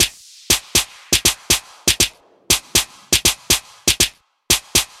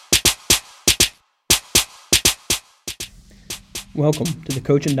Welcome to the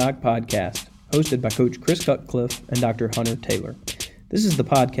Coach and Doc podcast, hosted by Coach Chris Cutcliffe and Dr. Hunter Taylor. This is the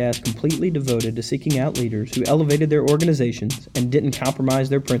podcast completely devoted to seeking out leaders who elevated their organizations and didn't compromise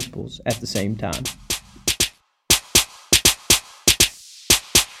their principles at the same time.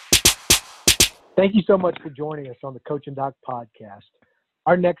 Thank you so much for joining us on the Coach and Doc podcast.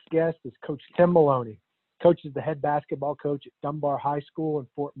 Our next guest is Coach Tim Maloney. Coach is the head basketball coach at Dunbar High School in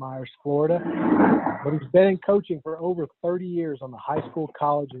Fort Myers, Florida. But he's been in coaching for over 30 years on the high school,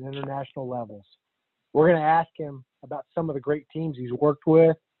 college, and international levels. We're going to ask him about some of the great teams he's worked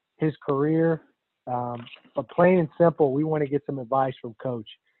with, his career. But plain and simple, we want to get some advice from Coach.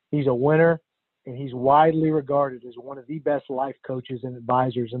 He's a winner, and he's widely regarded as one of the best life coaches and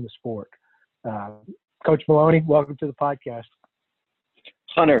advisors in the sport. Coach Maloney, welcome to the podcast.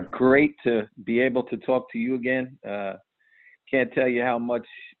 Hunter, great to be able to talk to you again. Can't tell you how much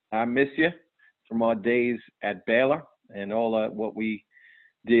I miss you from our days at Baylor and all what we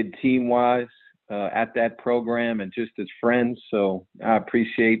did team-wise at that program and just as friends. So I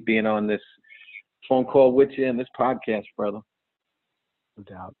appreciate being on this phone call with you and this podcast, brother. No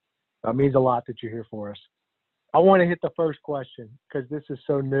doubt. That means a lot that you're here for us. I want to hit the first question because this is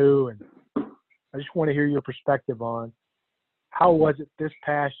so new, and I just want to hear your perspective on how was it this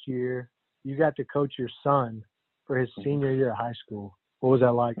past year you got to coach your son for his senior year of high school? What was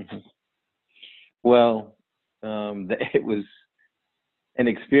that like? Well, it was an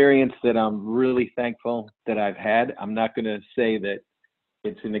experience that I'm really thankful that I've had. I'm not going to say that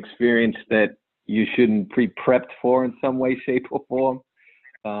it's an experience that you shouldn't pre-prepped for in some way, shape, or form.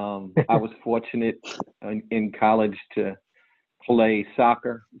 I was fortunate in college to play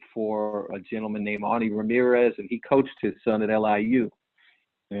soccer for a gentleman named Arnie Ramirez, and he coached his son at LIU.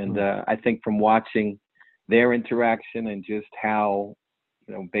 And I think from watching their interaction and just how,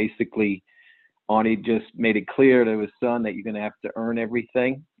 basically Arnie just made it clear to his son that you're going to have to earn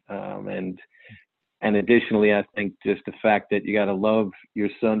everything. And additionally, I think just the fact that you got to love your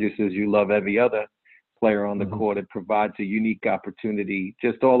son just as you love every other player on the court, it provides a unique opportunity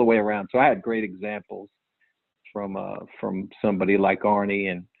just all the way around. So I had great examples from somebody like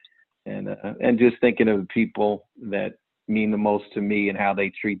Arnie and just thinking of the people that mean the most to me and how they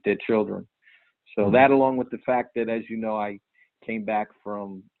treat their children. So that, along with the fact that, as you know, I came back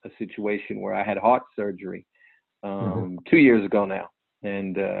from a situation where I had heart surgery 2 years ago now.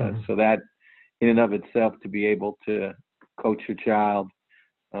 And so that in and of itself, to be able to coach your child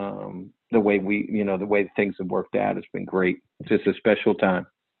the way the way things have worked out has been great. It's just a special time.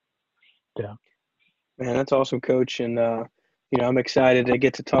 Yeah. Man, that's awesome, Coach. And, I'm excited to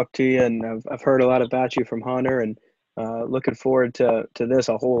get to talk to you. And I've heard a lot about you from Hunter, and looking forward to this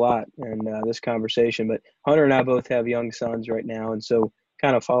a whole lot and this conversation. But Hunter and I both have young sons right now. And so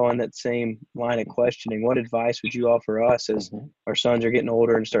kind of following that same line of questioning, what advice would you offer us as our sons are getting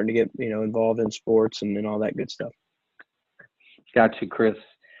older and starting to get, involved in sports and all that good stuff? Got you, Chris.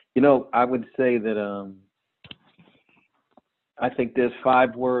 I would say that I think there's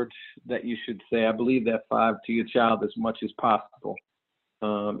 5 words that you should say. I believe that 5 to your child as much as possible,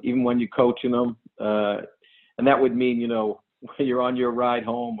 even when you're coaching them. And that would mean, when you're on your ride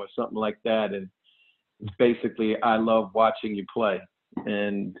home or something like that. And it's basically, I love watching you play.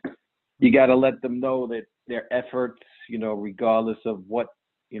 And you got to let them know that their efforts, regardless of what,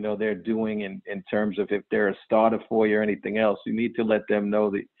 they're doing in terms of if they're a starter for you or anything else, you need to let them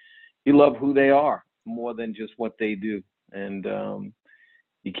know that you love who they are more than just what they do. And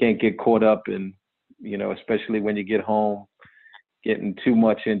you can't get caught up in, especially when you get home, getting too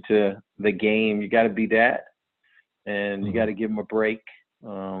much into the game. You got to be dad, and you got to give them a break.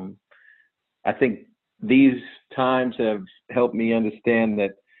 I think these times have helped me understand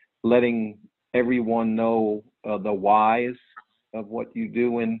that letting everyone know the whys of what you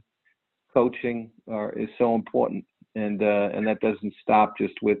do in coaching is so important. And that doesn't stop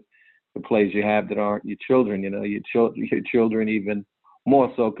just with the plays you have that aren't your children, your children even more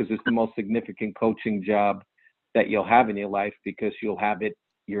so, because it's the most significant coaching job that you'll have in your life, because you'll have it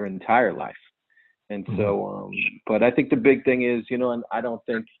your entire life. And so, but I think the big thing is, and I don't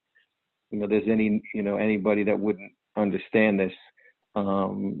think, there's anybody that wouldn't understand this.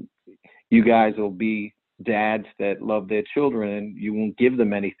 You guys will be dads that love their children, and you won't give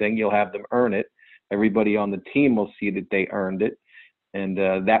them anything. You'll have them earn it. Everybody on the team will see that they earned it. And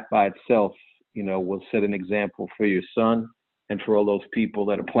that by itself, will set an example for your son and for all those people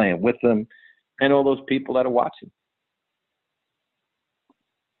that are playing with them and all those people that are watching.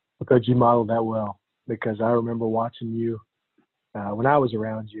 Because you modeled that well, because I remember watching you when I was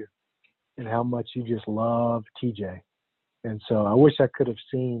around you and how much you just love TJ. And so I wish I could have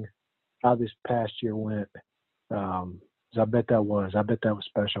seen how this past year went. I bet that was. I bet that was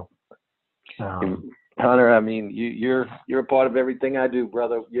special. Hunter, I mean, you're a part of everything I do,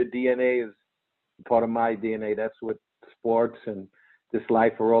 brother. Your DNA is part of my DNA. That's what sports and this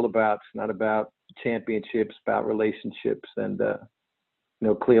life are all about. It's not about championships, about relationships. And,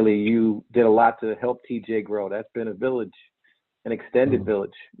 clearly you did a lot to help TJ grow. That's been a village, an extended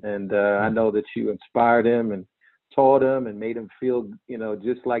village. And I know that you inspired him and taught him and made him feel,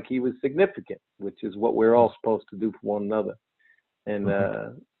 just like he was significant, which is what we're all supposed to do for one another. And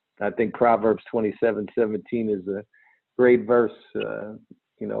I think Proverbs 27:17 is a great verse,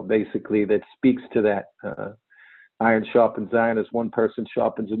 basically that speaks to that. Iron sharpens iron as one person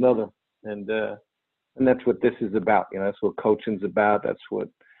sharpens another. And that's what this is about. That's what coaching's about. That's what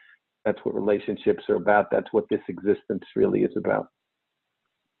relationships are about. That's what this existence really is about.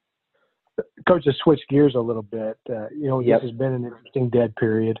 Coach, to switch gears a little bit, This has been an interesting dead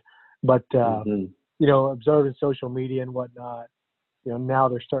period, but, observing social media and whatnot, now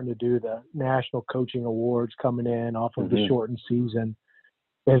they're starting to do the National Coaching Awards coming in off of the shortened season.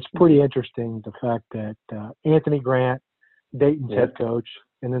 And it's pretty interesting, the fact that Anthony Grant, Dayton's head coach,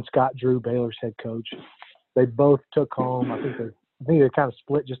 and then Scott Drew, Baylor's head coach, they both took home, I think they kind of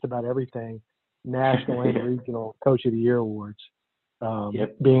split just about everything, national and regional Coach of the Year awards.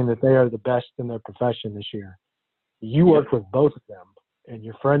 Being that they are the best in their profession this year. You worked with both of them, and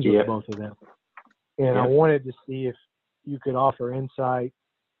you're friends with both of them. And I wanted to see if you could offer insight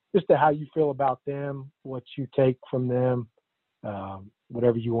just to how you feel about them, what you take from them,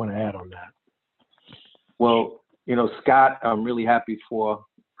 whatever you want to add on that. Well, Scott, I'm really happy for,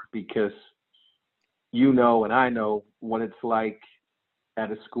 because and I know what it's like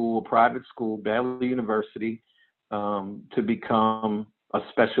at a private school, Baylor University, to become a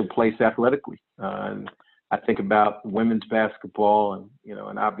special place athletically. And I think about women's basketball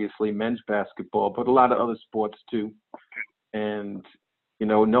and obviously men's basketball, but a lot of other sports too. And,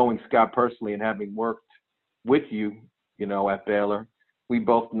 knowing Scott personally and having worked with you, at Baylor, we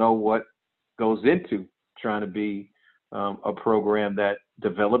both know what goes into trying to be a program that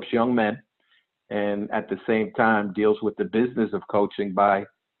develops young men and at the same time deals with the business of coaching by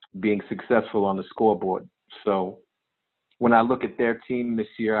being successful on the scoreboard. So when I look at their team this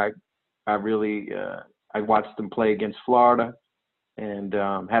year, I really I watched them play against Florida and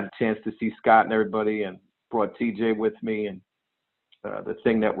had a chance to see Scott and everybody, and brought TJ with me. And the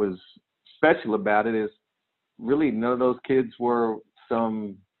thing that was special about it is really none of those kids were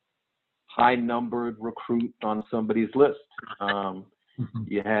some high-numbered recruit on somebody's list.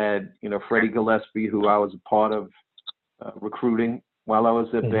 You had, Freddie Gillespie, who I was a part of recruiting while I was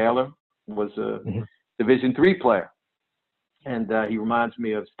at Baylor, was a Division III player. And he reminds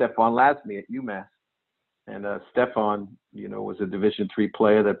me of Stephon Lasme at UMass. And Stephon, was a Division III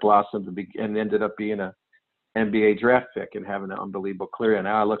player that blossomed and ended up being a NBA draft pick and having an unbelievable career. And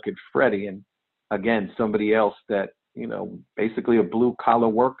now I look at Freddie, and again, somebody else that, basically a blue-collar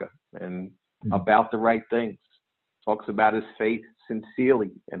worker and about the right things. Talks about his faith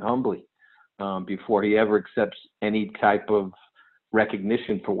sincerely and humbly before he ever accepts any type of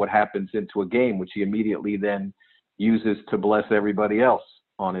recognition for what happens into a game, which he immediately then uses to bless everybody else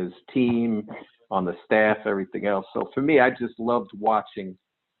on his team, on the staff, everything else. So for me, I just loved watching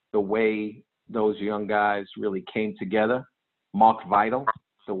the way those young guys really came together. Mark Vital,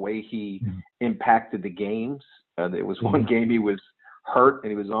 the way he impacted the games. There was one game he was hurt and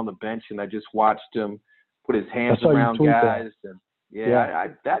he was on the bench, and I just watched him put his hands around guys. And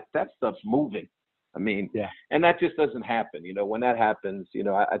that stuff's moving. I mean, and that just doesn't happen. When that happens,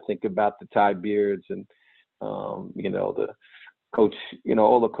 I think about the Ty Beards and, the coach,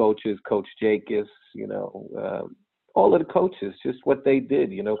 all the coaches, Coach Jacobs, all of the coaches, just what they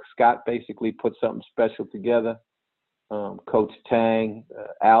did. Scott basically put something special together. Coach Tang,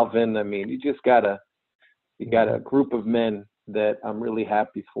 Alvin. I mean, you got a group of men that I'm really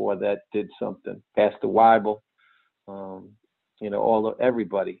happy for that did something. Pastor Weibel,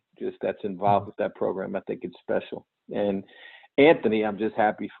 everybody just that's involved with that program. I think it's special. And Anthony, I'm just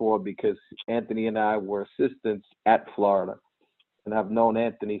happy for, because Anthony and I were assistants at Florida, and I've known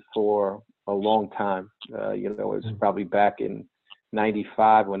Anthony for a long time. It was probably back in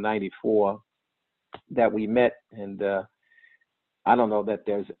 95 or 94 that we met. And I don't know that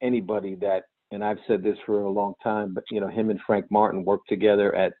there's anybody that, and I've said this for a long time, but, him and Frank Martin worked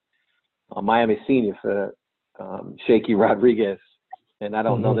together at Miami Senior for Shaky Rodriguez. And I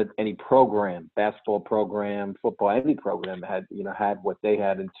don't know that any program, basketball program, football, any program had what they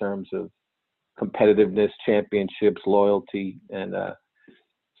had in terms of competitiveness, championships, loyalty. And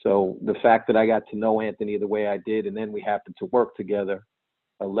so the fact that I got to know Anthony the way I did, and then we happened to work together,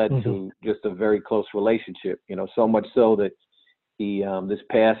 led to just a very close relationship. So much so that he this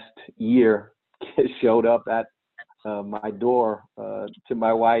past year showed up at my door to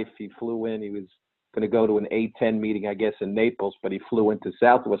my wife. He flew in. He was going to go to an A10 meeting, I guess, in Naples, but he flew into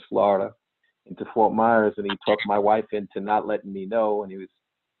Southwest Florida, into Fort Myers, and he talked my wife into not letting me know. And he was,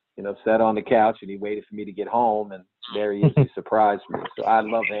 sat on the couch, and he waited for me to get home, and there he is. He surprised me. So I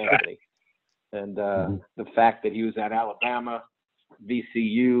love Anthony. And the fact that he was at Alabama,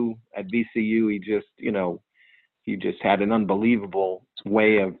 VCU, at VCU, he just had an unbelievable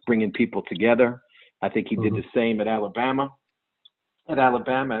way of bringing people together. I think he did the same at Alabama. At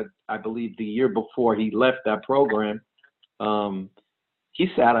Alabama, I believe the year before he left that program, he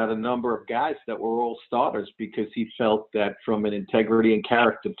sat out a number of guys that were all starters because he felt that from an integrity and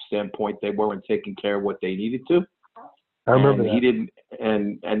character standpoint, they weren't taking care of what they needed to. I remember that. He didn't,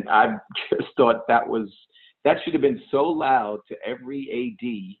 and I just thought that should have been so loud to every AD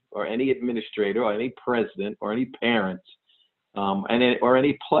or any administrator or any president or any parent or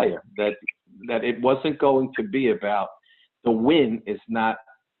any player that it wasn't going to be about the win is not,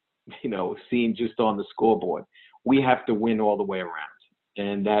 seen just on the scoreboard. We have to win all the way around,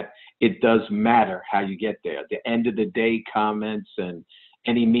 and that it does matter how you get there. The end of the day comments and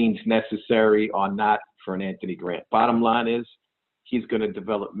any means necessary are not for an Anthony Grant. Bottom line is he's going to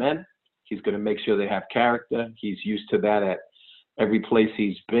develop men. He's going to make sure they have character. He's used to that at every place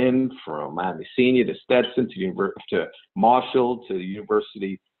he's been, from Miami Senior to Stetson to Marshall to the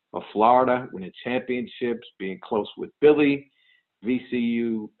University of Florida, winning championships, being close with Billy,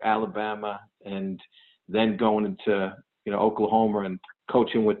 VCU, Alabama, and then going into Oklahoma and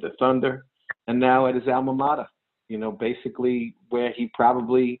coaching with the Thunder, and now at his alma mater. Basically where he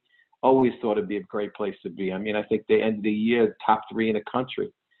probably always thought it'd be a great place to be. I mean, I think they ended the year top 3 in the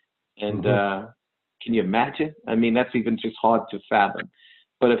country. And can you imagine? I mean, that's even just hard to fathom.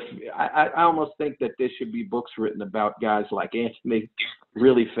 But I almost think that there should be books written about guys like Anthony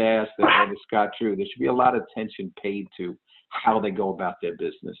really fast and Scott Drew. There should be a lot of attention paid to how they go about their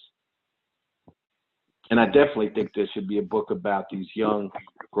business. And I definitely think there should be a book about these young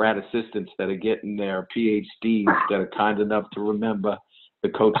grad assistants that are getting their PhDs that are kind enough to remember the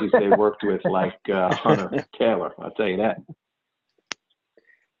coaches they worked with, like Hunter Taylor. I'll tell you that.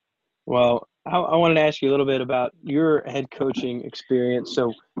 Well, I wanted to ask you a little bit about your head coaching experience.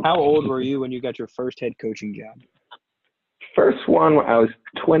 So how old were you when you got your first head coaching job? First one, I was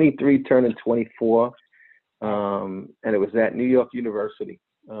 23, turning 24, and it was at New York University.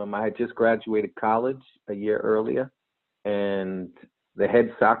 I had just graduated college a year earlier, and the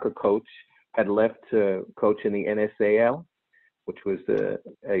head soccer coach had left to coach in the NSAL, which was the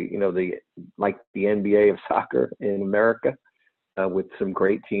NBA of soccer in America, with some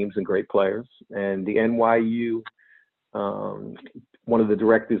great teams and great players. And the NYU, one of the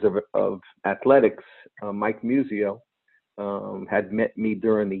directors of athletics, Mike Musio, had met me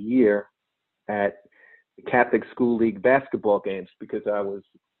during the year at the Catholic School League basketball games, because I was,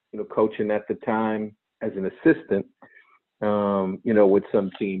 coaching at the time as an assistant, with some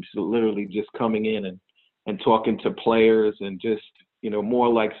teams, so literally just coming in and talking to players and just,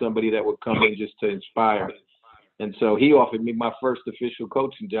 more like somebody that would come in just to inspire. And so he offered me my first official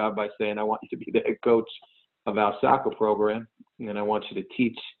coaching job by saying, I want you to be the head coach of our soccer program, and I want you to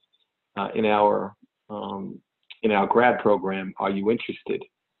teach in our grad program. Are you interested?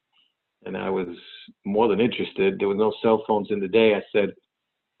 And I was more than interested. There were no cell phones in the day. I said,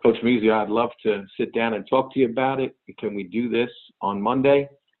 Coach Musio, I'd love to sit down and talk to you about it. Can we do this on Monday?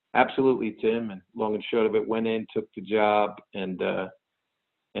 Absolutely, Tim. And long and short of it, went in, took the job, and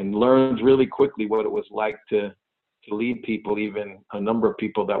learned really quickly what it was like to lead people, even a number of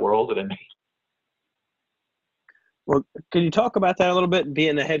people that were older than me. Well, can you talk about that a little bit,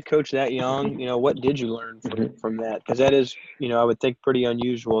 being a head coach that young? What did you learn from that? Because that is, I would think pretty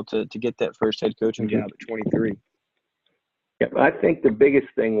unusual to get that first head coaching job at 23. Yeah, I think the biggest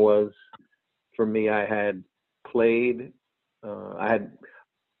thing was, for me, I had played, I had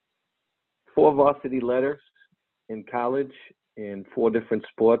 4 varsity letters in college in 4 different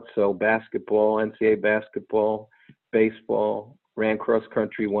sports. So basketball, NCAA basketball, baseball, ran cross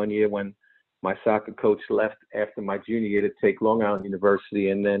country one year when my soccer coach left after my junior year to take Long Island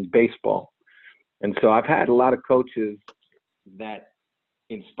University, and then baseball. And so I've had a lot of coaches that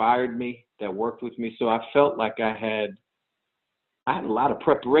inspired me, that worked with me. So I felt like I had a lot of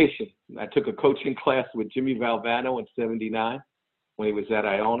preparation. I took a coaching class with Jimmy Valvano in '79 when he was at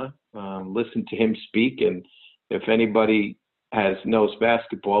Iona, listened to him speak. And if anybody knows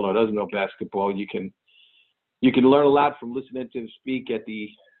basketball or doesn't know basketball, you can learn a lot from listening to him speak at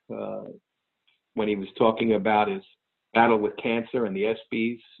when he was talking about battle with cancer and the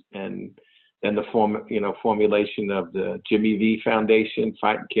ESPYs, and then the formulation of the Jimmy V Foundation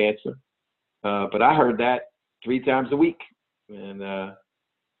fighting cancer. But I heard that 3 times a week, and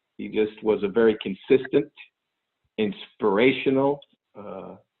he just was a very consistent, inspirational,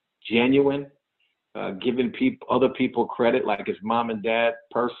 genuine, giving other people credit like his mom and dad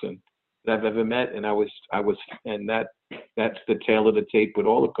person that I've ever met. And that's the tail of the tape with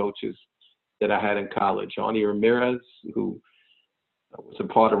all the coaches that I had in college. Arnie Ramirez, who was a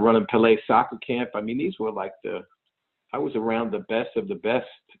part of running Pelé soccer camp. I mean, these were like I was around the best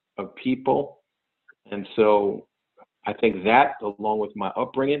of people. And so I think that, along with my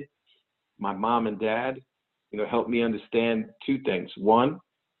upbringing, my mom and dad, helped me understand 2 things. One,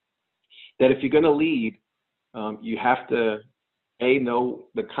 that if you're going to lead, you have to, know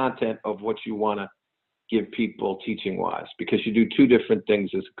the content of what you want to give people teaching-wise, because you do 2 different things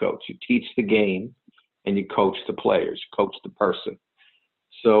as a coach. You teach the game and you coach the players, coach the person.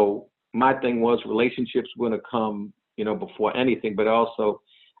 So my thing was relationships were going to come, before anything, but also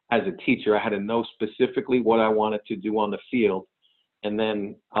as a teacher, I had to know specifically what I wanted to do on the field and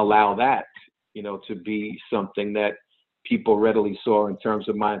then allow that, to be something that people readily saw in terms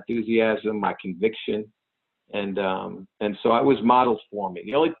of my enthusiasm, my conviction. And so I was modeled for me.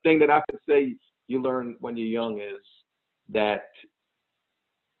 The only thing that I could say you learn when you're young is that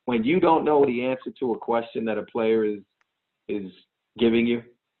when you don't know the answer to a question that a player is giving you,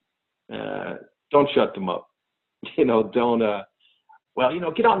 don't shut them up.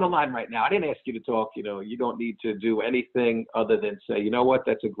 Don't, get on the line right now. I didn't ask you to talk. You don't need to do anything other than say, you know what,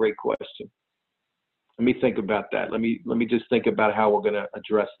 that's a great question. Let me think about that. Let me just think about how we're going to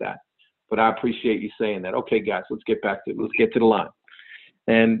address that. But I appreciate you saying that. Okay, guys, let's get to the line.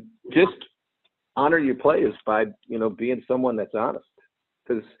 And just honor your players by, being someone that's honest,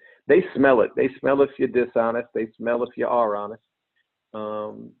 because they smell it. They smell if you're dishonest. They smell if you are honest.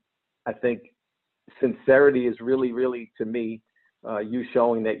 I think sincerity is really, really, to me, you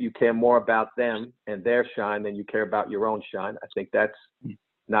showing that you care more about them and their shine than you care about your own shine. I think that's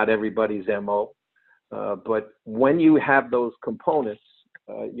not everybody's MO. But when you have those components,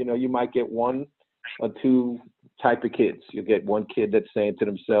 you might get 1 or 2 type of kids. You get one kid that's saying to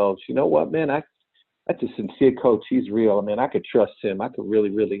themselves, you know what, man, that's a sincere coach. He's real. Man, I could trust him. I could really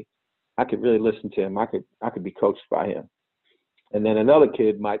listen to him. I could be coached by him. And then another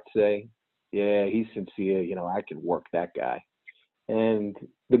kid might say, yeah, he's sincere. I could work that guy. And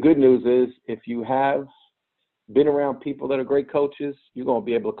the good news is, if you have been around people that are great coaches, you're going to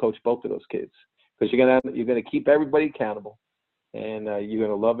be able to coach both of those kids, because you're going to keep everybody accountable, and you're going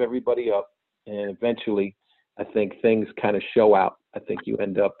to love everybody up. And eventually, I think things kind of show out. I think you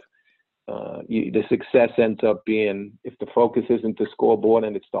end up, the success ends up being, if the focus isn't the scoreboard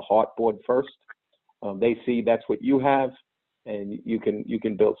and it's the heartboard first, they see that's what you have, and you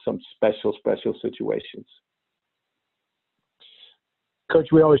can build some special situations. Coach,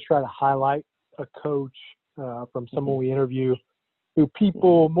 we always try to highlight a coach from someone we interview who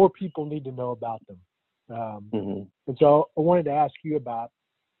more people need to know about them. And so I wanted to ask you about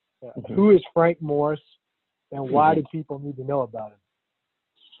who is Frank Morris, and why do people need to know about him?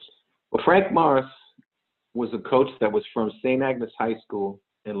 Well, Frank Morris was a coach that was from St. Agnes High School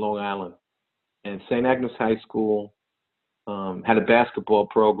in Long Island. And St. Agnes High School had a basketball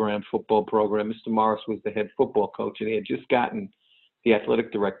program, football program. Mr. Morris was the head football coach, and he had just gotten the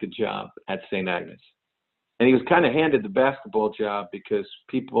athletic director job at St. Agnes. And he was kind of handed the basketball job because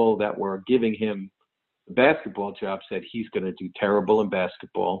people that were giving him the basketball job said he's going to do terrible in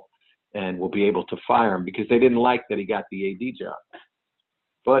basketball and we'll be able to fire him, because they didn't like that he got the AD job.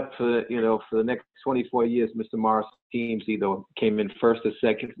 But for the next 24 years, Mr. Morris' teams either came in first or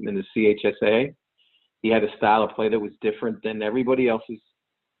second in the CHSA. He had a style of play that was different than everybody else's.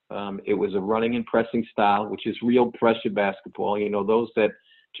 It was a running and pressing style, which is real pressure basketball. Those that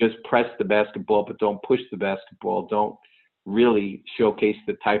just press the basketball but don't push the basketball don't really showcase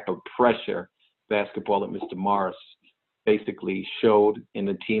the type of pressure basketball that Mr. Morris basically showed in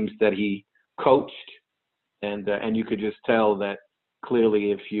the teams that he coached. And you could just tell that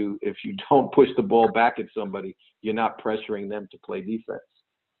clearly if you don't push the ball back at somebody, you're not pressuring them to play defense.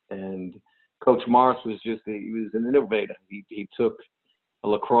 And Coach Morris was he was an innovator. He took a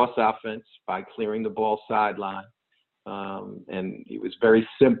lacrosse offense by clearing the ball sideline. And he was very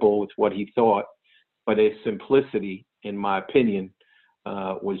simple with what he thought, but his simplicity, in my opinion,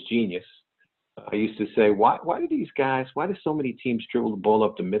 was genius. I used to say, why do so many teams dribble the ball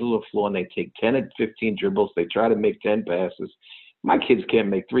up the middle of the floor and they take 10 and 15 dribbles, they try to make 10 passes? My kids can't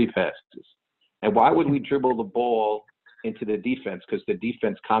make 3 passes. And why would we dribble the ball into the defense? Because the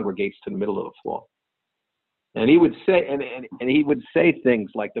defense congregates to the middle of the floor. And he would say, and he would say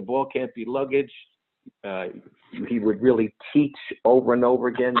things like the ball can't be luggage. He would really teach over and over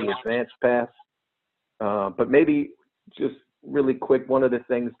again the advanced pass. But maybe just really quick, one of the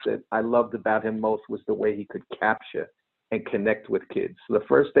things that I loved about him most was the way he could capture and connect with kids. So the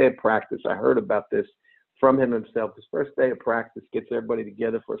first day of practice, I heard about this from him himself. His first day of practice, gets everybody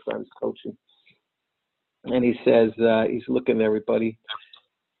together, first time he's coaching. And he says, he's looking at everybody,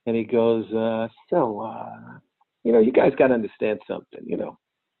 and he goes, you guys got to understand something,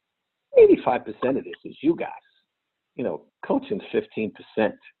 85% of this is you guys. Coaching's 15%.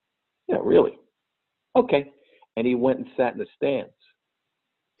 Really. Okay. And he went and sat in the stands.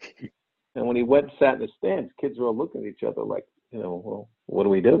 And when he went and sat in the stands, kids were all looking at each other like, well, what do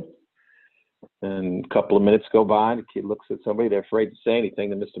we do? And a couple of minutes go by, and the kid looks at somebody. They're afraid to say anything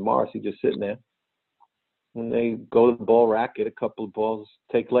to Mr. Morris. He's just sitting there. And they go to the ball rack, get a couple of balls,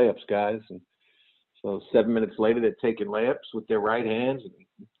 take layups, guys. And so 7 minutes later, they're taking layups with their right hands. And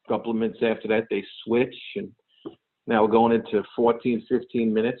a couple of minutes after that, they switch. And now we're going into 14,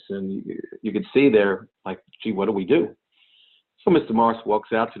 15 minutes. And you can see they're like, gee, what do we do? So Mr. Morris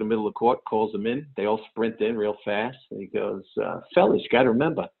walks out to the middle of the court, calls them in. They all sprint in real fast. And he goes, fellas, you got to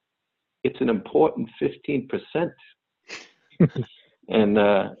remember, it's an important 15%. And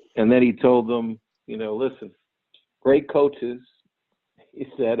then he told them, listen, great coaches, he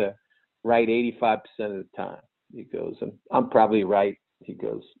said, right 85% of the time. He goes, and I'm probably right. He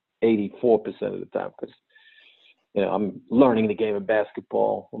goes, 84% of the time, because, I'm learning the game of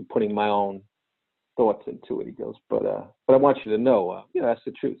basketball. I'm putting my own thoughts into it. He goes, but I want you to know, that's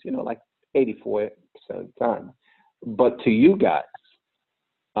the truth, like 84% of the time. But to you guys,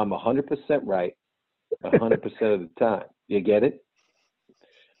 I'm 100% right 100% of the time. You get it?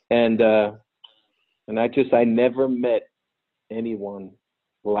 And I never met anyone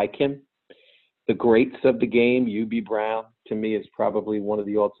like him. The greats of the game, Hubie Brown, to me, is probably one of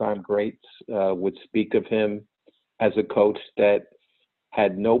the all-time greats, would speak of him as a coach that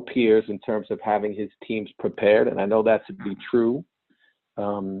had no peers in terms of having his teams prepared. And I know that to be true.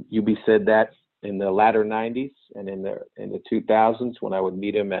 Hubie said that in the latter 90s and in the 2000s when I would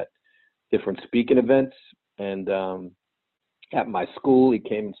meet him at different speaking events. And at my school, he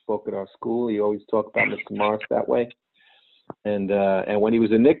came and spoke at our school. He always talked about Mr. Morris that way. And when he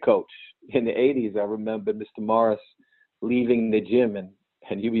was a Knick coach in the 80s, I remember Mr. Morris leaving the gym and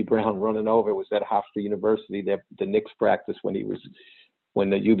Hubie Brown running over. It was at Hofstra University, the Knicks practice when the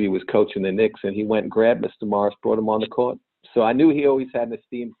Hubie was coaching the Knicks, and he went and grabbed Mr. Morris, brought him on the court. So I knew he always had an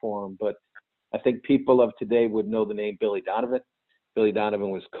esteem for him, but I think people of today would know the name Billy Donovan. Billy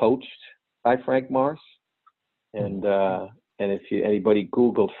Donovan was coached by Frank Morris, and if anybody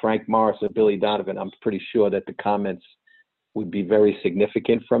Googled Frank Morris or Billy Donovan, I'm pretty sure that the comments would be very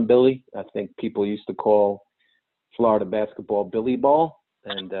significant from Billy. I think people used to call Florida basketball Billy Ball,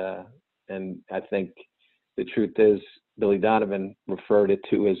 and I think the truth is Billy Donovan referred it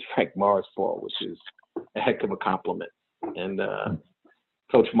to as Frank Morris Ball, which is a heck of a compliment. And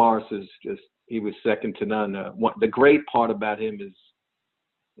Coach Morris is he was second to none. The great part about him is,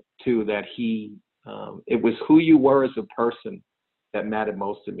 too, that it was who you were as a person that mattered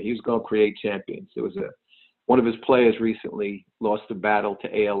most to me. He was going to create champions. It was one of his players recently lost a battle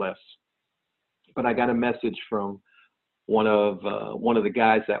to ALS, but I got a message from one of the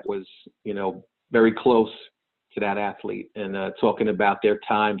guys that was, very close to that athlete, and talking about their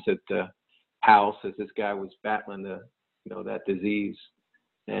times at the house as this guy was battling that disease.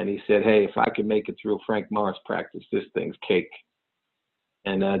 And he said, hey, if I could make it through Frank Morris practice, this thing's cake.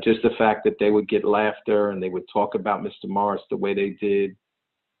 And just the fact that they would get laughter and they would talk about Mr. Morris the way they did.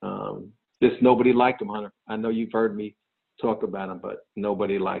 Just nobody liked him, Hunter. I know you've heard me talk about him, but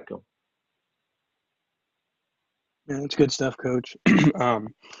nobody liked him. Yeah, that's good stuff, Coach.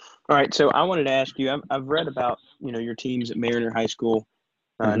 All right, so I wanted to ask you, I've read about, your teams at Mariner High School.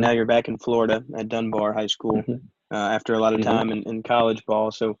 Now you're back in Florida at Dunbar High School after a lot of time in college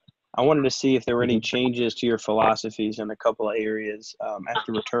ball. So I wanted to see if there were any changes to your philosophies in a couple of areas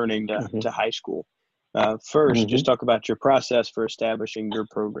after returning to high school. First, just talk about your process for establishing your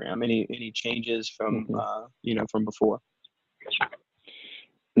program. Any changes from from before?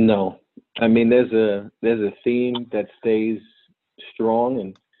 No, I mean there's a theme that stays strong,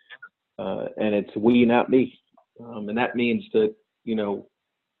 and it's we, not me, and that means that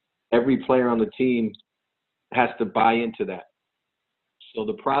every player on the team has to buy into that. So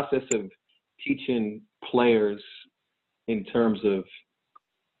the process of teaching players in terms of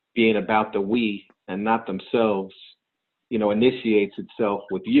being about the we and not themselves, initiates itself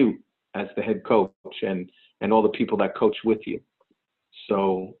with you as the head coach and all the people that coach with you.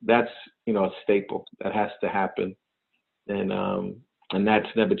 So that's, a staple that has to happen. And that's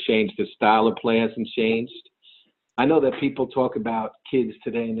never changed. The style of play hasn't changed. I know that people talk about kids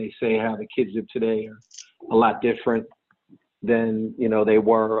today and they say how the kids of today are a lot different than, they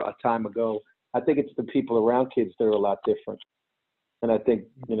were a time ago. I think it's the people around kids that are a lot different. And I think,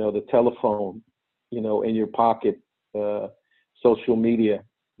 the telephone, in your pocket, social media,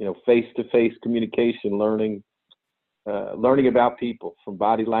 face-to-face communication, learning about people, from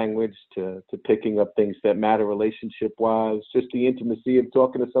body language to picking up things that matter relationship-wise, just the intimacy of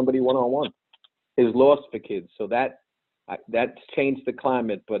talking to somebody one-on-one is lost for kids. So that's changed the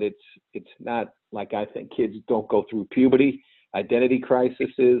climate, but it's not like, I think kids don't go through puberty, identity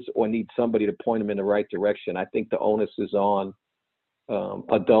crises, or need somebody to point them in the right direction. I think the onus is on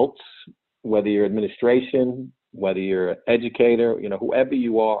adults, whether you're administration, whether you're an educator, whoever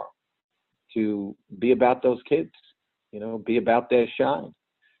you are, to be about those kids, be about their shine,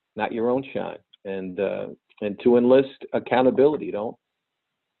 not your own shine, and to enlist accountability.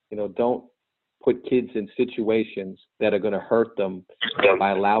 Don't put kids in situations that are going to hurt them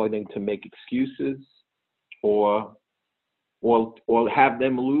by allowing them to make excuses or have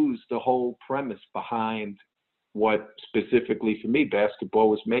them lose the whole premise behind what specifically for me basketball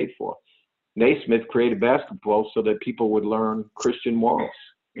was made for. Naismith created basketball so that people would learn Christian morals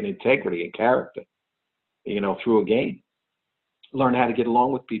and integrity and character, through a game. Learn how to get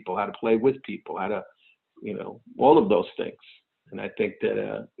along with people, how to play with people, how to, all of those things. And I think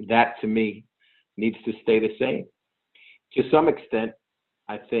that that to me needs to stay the same. To some extent,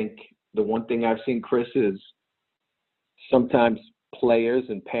 I think the one thing I've seen, Chris, is sometimes players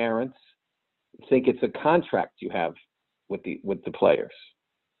and parents think it's a contract you have with the players.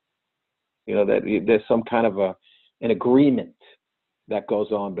 That there's some kind of an agreement that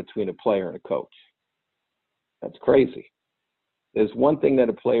goes on between a player and a coach. That's crazy. There's one thing that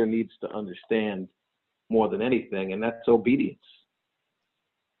a player needs to understand more than anything, and that's obedience.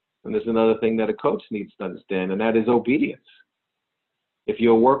 And there's another thing that a coach needs to understand, and that is obedience. If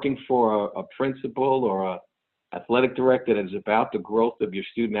you're working for a principal or a athletic director that is about the growth of your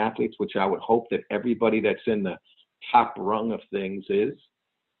student athletes, which I would hope that everybody that's in the top rung of things is,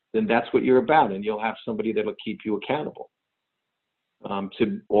 then that's what you're about, and you'll have somebody that'll keep you accountable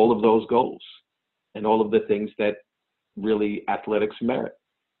to all of those goals and all of the things that really athletics merit.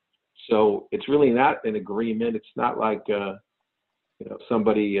 So it's really not an agreement. It's not like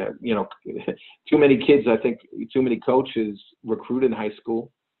somebody, too many kids, I think too many coaches recruit in high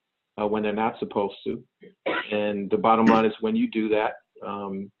school when they're not supposed to. And the bottom line is, when you do that,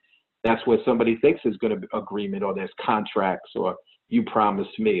 that's what somebody thinks is going to be agreement, or there's contracts, or you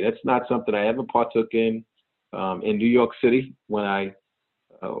promised me. That's not something I ever partook in New York City when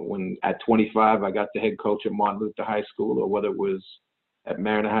at 25 I got the head coach at Martin Luther High School, or whether it was at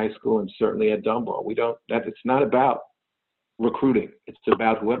Mariner High School and certainly at Dunbar. It's not about recruiting. It's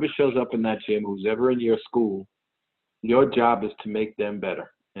about whoever shows up in that gym, who's ever in your school, your job is to make them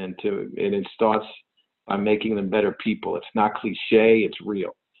better. And it starts by making them better people. It's not cliche, it's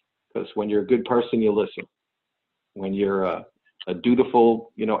real. Because when you're a good person, you listen. When you're a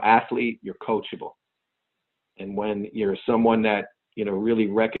dutiful, athlete, you're coachable. And when you're someone that, really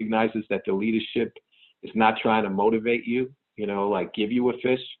recognizes that the leadership is not trying to motivate you, like give you a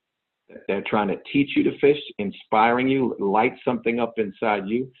fish, they're trying to teach you to fish, inspiring you, light something up inside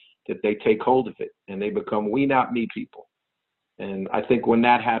you, that they take hold of it and they become we, not me people. And I think when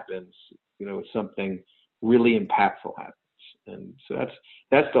that happens, something really impactful happens. And so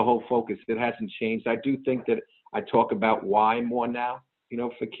that's the whole focus. It hasn't changed. I do think that I talk about why more now,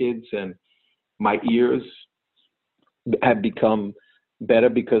 for kids, and my ears have become better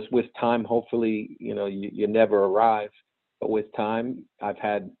because with time, hopefully, you never arrive, but with time, I've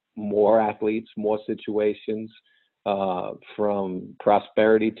had more athletes, more situations, from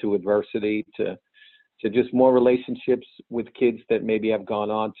prosperity to adversity to just more relationships with kids that maybe have gone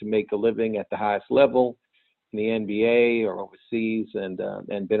on to make a living at the highest level in the NBA or overseas, and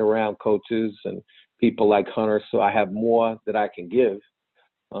been around coaches and people like Hunter. So I have more that I can give.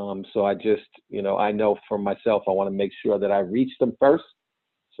 So I just, I know for myself, I want to make sure that I reach them first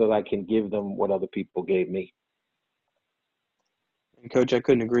so that I can give them what other people gave me. And Coach, I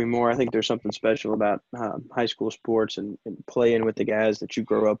couldn't agree more. I think there's something special about high school sports and playing with the guys that you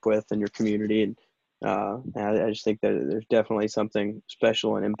grow up with in your community. And I just think that there's definitely something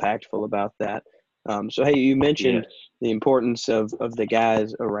special and impactful about that. So, hey, you mentioned the importance of the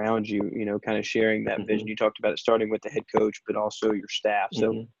guys around you, kind of sharing that vision. You talked about it starting with the head coach, but also your staff.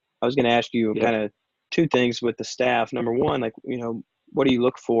 So I was going to ask you kind of two things with the staff. Number one, like, what do you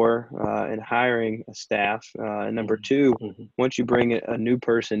look for in hiring a staff? And number two, once you bring a new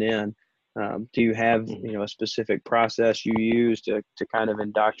person in, do you have a specific process you use to kind of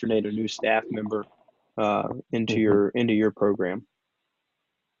indoctrinate a new staff member into your program?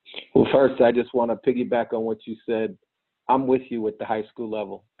 Well, first, I just want to piggyback on what you said. I'm with you with the high school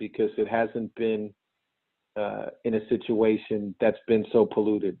level because it hasn't been in a situation that's been so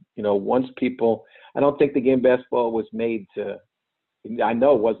polluted. Once people, I don't think the game of basketball was made I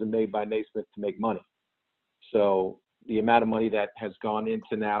know it wasn't made by Naismith to make money. So the amount of money that has gone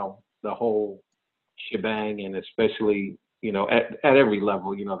into now the whole shebang, and especially, at every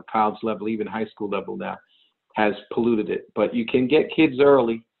level, the college level, even high school level now, has polluted it. But you can get kids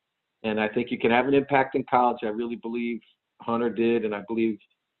early, and I think you can have an impact in college. I really believe Hunter did, and I believe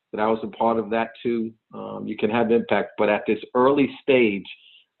that I was a part of that too. You can have impact, but at this early stage,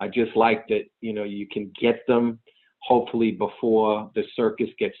 I just like that, you can get them hopefully before the circus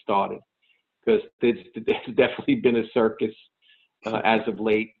gets started, because there's definitely been a circus as of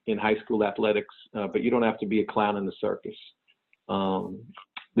late in high school athletics, but you don't have to be a clown in the circus.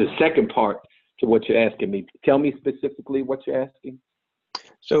 The second part to what you're asking me, tell me specifically what you're asking.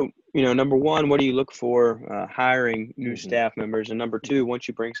 So, number one, what do you look for hiring new staff members? And number two, once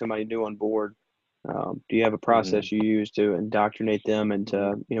you bring somebody new on board, do you have a process you use to indoctrinate them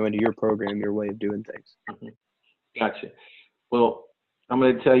into your program, your way of doing things? Gotcha. Well, I'm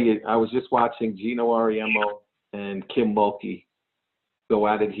going to tell you, I was just watching Gino Auriemma and Kim Mulkey go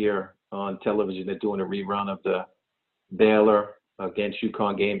at it here on television. They're doing a rerun of the Baylor against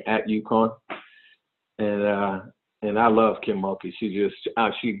UConn game at UConn. And I love Kim Mulkey.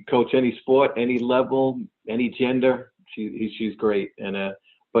 She coach any sport, any level, any gender. She's great.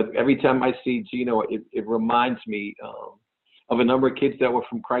 But every time I see Gino, it reminds me of a number of kids that were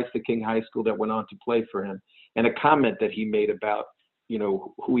from Christ the King High School that went on to play for him, and a comment that he made about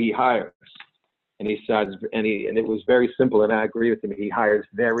who he hires. And he said, and it was very simple, and I agree with him. He hires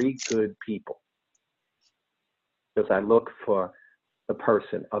very good people. Because I look for the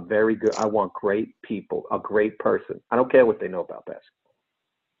person, I want great people, a great person. I don't care what they know about basketball.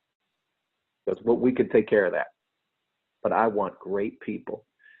 Because we could take care of that. But I want great people.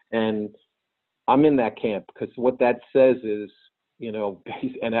 And I'm in that camp, because what that says is,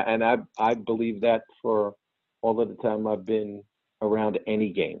 and I believe that for all of the time I've been around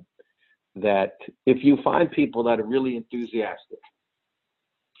any game, that if you find people that are really enthusiastic,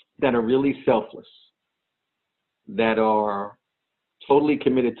 that are really selfless, that are totally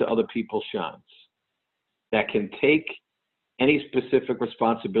committed to other people's shines, that can take any specific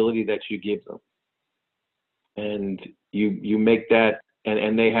responsibility that you give them, and you make that,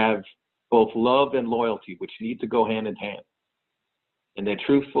 and they have both love and loyalty, which need to go hand in hand, and they're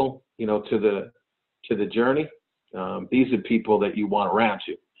truthful, to the journey. These are people that you want around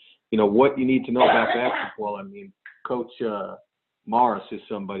you. What you need to know about basketball. I mean, Coach Morris is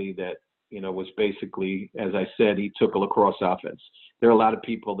somebody that, was basically, as I said, he took a lacrosse offense. There are a lot of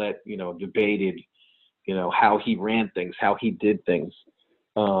people that, debated, how he ran things, how he did things.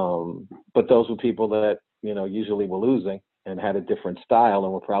 But those were people that, usually were losing and had a different style,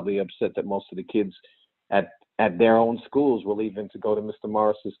 and were probably upset that most of the kids at their own schools were leaving to go to Mr.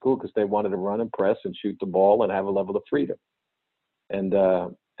 Morris's school because they wanted to run and press and shoot the ball and have a level of freedom.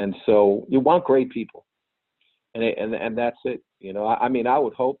 And so you want great people, and that's it. I mean, I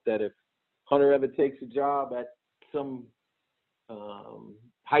would hope that if Hunter ever takes a job at some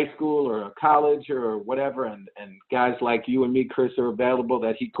high school or a college or whatever, and guys like you and me, Chris, are available,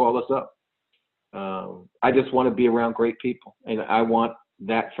 that he'd call us up. I just want to be around great people, and I want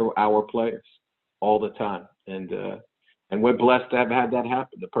that for our players all the time. And we're blessed to have had that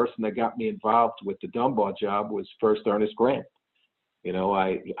happen. The person that got me involved with the Dunbar job was first Ernest Grant.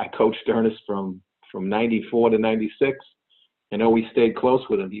 I coached Ernest from 94 to 96. We stayed close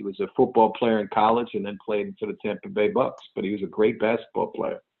with him. He was a football player in college and then played for the Tampa Bay Bucks, but he was a great basketball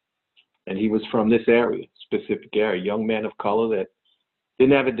player. And he was from this area, specific area, young man of color that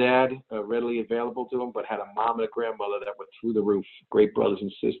didn't have a dad readily available to him, but had a mom and a grandmother that were through the roof, great brothers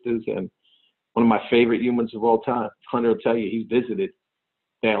and sisters, and one of my favorite humans of all time. Hunter will tell you he visited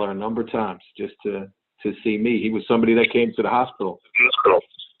Baylor a number of times just to see me. He was somebody that came to the hospital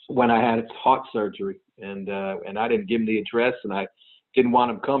when I had heart surgery, and I didn't give him the address, and I didn't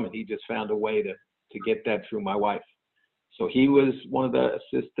want him coming. He just found a way to get that through my wife. So he was one of the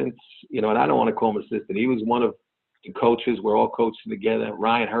assistants, and I don't want to call him assistant. He was one of the coaches. We're all coaching together.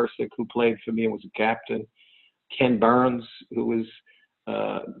 Ryan Hersick, who played for me and was a captain. Ken Burns, who was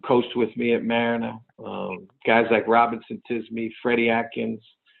coached with me at Mariner. Guys like Robinson Tismey, Freddie Atkins,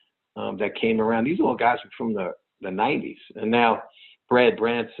 that came around. These are all guys from the 90s. And now Brad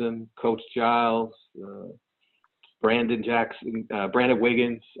Branson, Coach Giles, Brandon Jackson, Brandon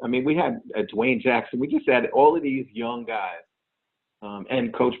Wiggins. I mean, we had Dwayne Jackson. We just had all of these young guys,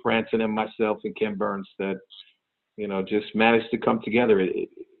 and Coach Branson and myself and Ken Burns that, just managed to come together.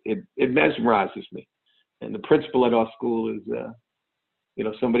 It mesmerizes me. And the principal at our school is,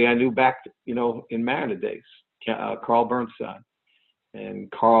 somebody I knew back, in Mariner days, Carl Burnside. And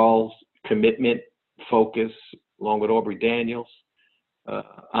Carl's commitment, focus, along with Aubrey Daniels,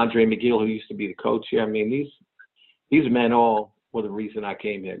 Andre McGill, who used to be the coach here. I mean, these men all were the reason I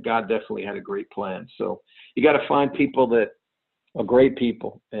came here. God definitely had a great plan. So you got to find people that are great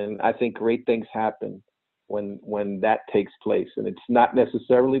people. And I think great things happen when that takes place. And it's not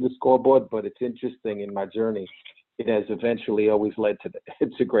necessarily the scoreboard, but it's interesting in my journey. It has eventually always led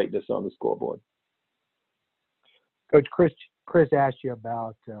to greatness on the scoreboard. Coach, Chris asked you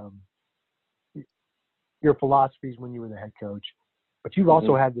about your philosophies when you were the head coach, but you've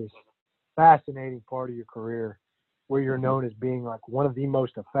also had this fascinating part of your career where you're known as being like one of the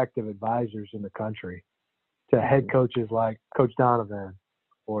most effective advisors in the country to head coaches like Coach Donovan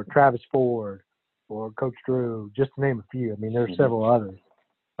or Travis Ford or Coach Drew, just to name a few. I mean, there are several others.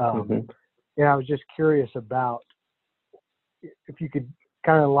 And I was just curious about if you could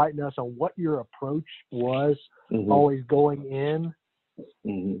kind of enlighten us on what your approach was always going in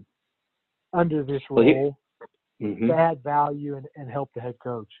under this role to add value and help the head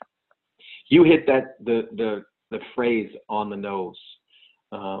coach. You hit the phrase on the nose.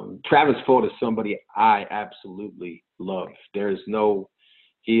 Travis Ford is somebody I absolutely love.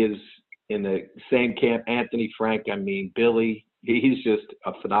 He is in the same camp, Anthony Frank. I mean, Billy, he's just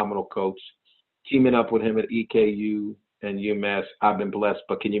a phenomenal coach. Teaming up with him at EKU and UMass, I've been blessed.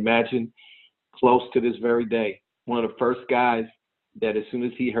 But can you imagine, close to this very day, one of the first guys that as soon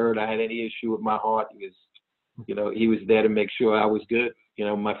as he heard I had any issue with my heart, he was there to make sure I was good.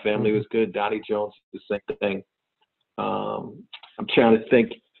 My family was good. Donnie Jones, the same thing. I'm trying to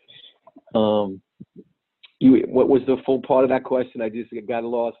think. What was the full part of that question? I just got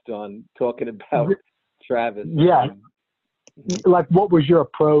lost on talking about Travis. Yeah. Like, what was your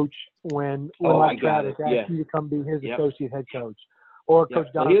approach when Travis asked you to come be his associate head coach? Or Coach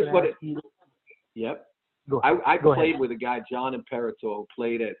Donovan asked you to... Yep. I played with a guy, John Imperator, who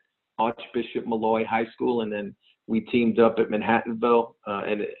played at Archbishop Malloy High School, and then we teamed up at Manhattanville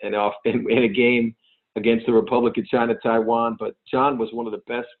in a game against the Republic of China, Taiwan. But John was one of the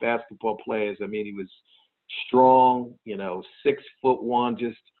best basketball players. I mean, he was strong, 6'1",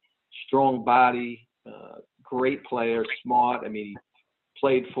 just strong body, great player, smart. I mean, he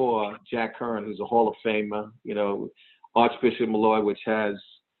played for Jack Hearn, who's a Hall of Famer, Archbishop Malloy, which has,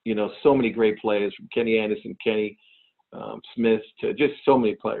 so many great players, from Kenny Anderson, Kenny Smith, to just so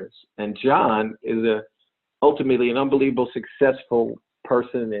many players. And John is ultimately an unbelievable successful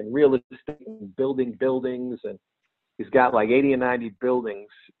person in real estate and building buildings, and he's got like 80 or 90 buildings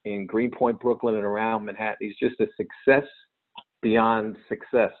in Greenpoint, Brooklyn, and around Manhattan. He's just a success beyond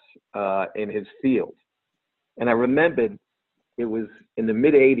success in his field. And I remembered it was in the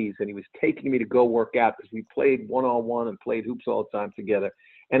mid-'80s, and he was taking me to go work out because we played one-on-one and played hoops all the time together.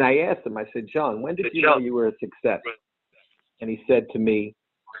 And I asked him, I said, John, when did you know you were a success? And he said to me,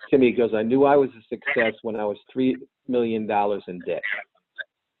 Timmy, he goes, I knew I was a success when I was $3 million in debt.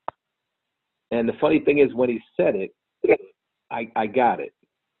 And the funny thing is, when he said it, I got it.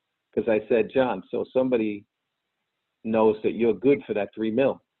 Because I said, John, so somebody knows that you're good for that $3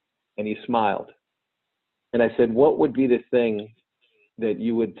 million. And he smiled. And I said, what would be the thing that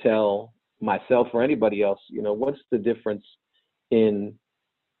you would tell myself or anybody else? What's the difference in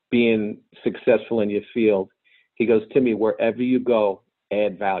being successful in your field? He goes, Timmy, wherever you go,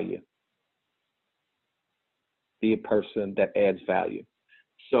 add value. Be a person that adds value.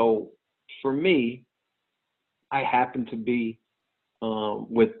 So for me, I happen to be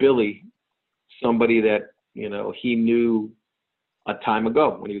with Billy, somebody that, he knew a time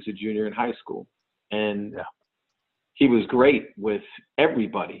ago when he was a junior in high school. And he was great with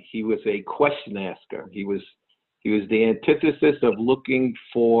everybody. He was a question asker. He was the antithesis of looking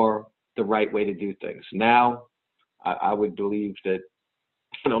for the right way to do things. Now, I would believe that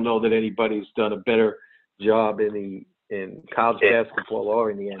I don't know that anybody's done a better job in college basketball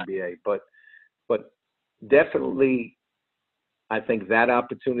or in the NBA, but definitely I think that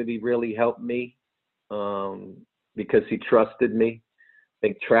opportunity really helped me because he trusted me. I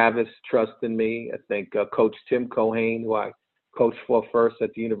think Travis trusted me. I think Coach Tim Cohane, who I coached for first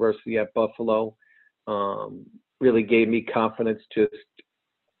at the University at Buffalo, really gave me confidence just,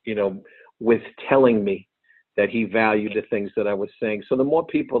 with telling me that he valued the things that I was saying. So the more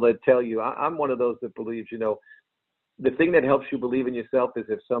people that tell you, I'm one of those that believes, the thing that helps you believe in yourself is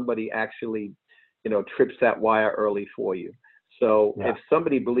if somebody actually, trips that wire early for you. So if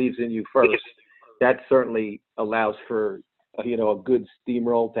somebody believes in you first, that certainly allows for, a good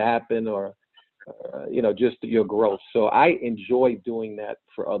steamroll to happen, or, just your growth. So I enjoy doing that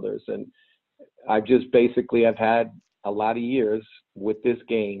for others. And I just basically have had a lot of years with this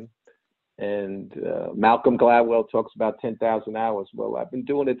game. And Malcolm Gladwell talks about 10,000 hours. Well, I've been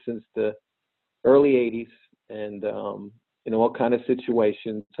doing it since the early 80s, and in all kind of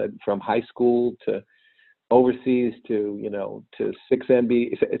situations, from high school to overseas to to six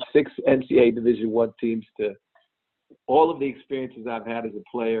NCAA Division I teams, to all of the experiences I've had as a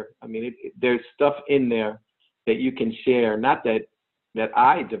player. I mean, there's stuff in there that you can share, not that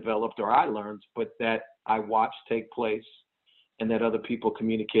I developed or I learned, but that I watched take place and that other people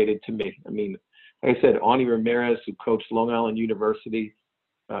communicated to me. I mean, like I said, Arnie Ramirez, who coached Long Island University,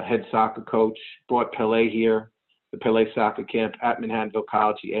 head soccer coach, brought Pele here, the Pele soccer camp at Manhattanville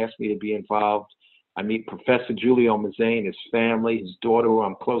College. He asked me to be involved. I meet Professor Giulio Mazzane, his family, his daughter, who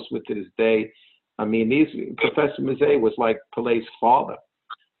I'm close with to this day. I mean, Professor Mazzane was like Pele's father.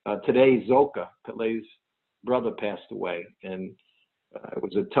 Today, Zoka, Pele's brother, passed away, and it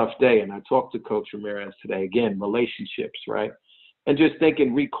was a tough day. And I talked to Coach Ramirez today. Again, relationships, right? And just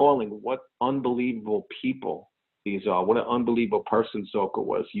recalling what unbelievable people these are, what an unbelievable person Zoka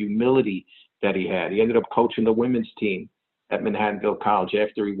was, humility that he had. He ended up coaching the women's team at Manhattanville College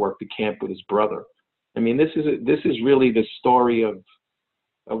after he worked the camp with his brother. I mean, this is really the story of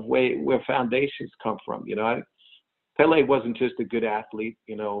where foundations come from. Pele wasn't just a good athlete,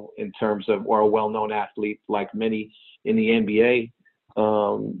 in terms of, or a well-known athlete like many in the NBA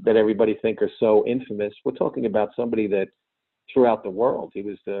that everybody think are so infamous. We're talking about somebody that throughout the world, he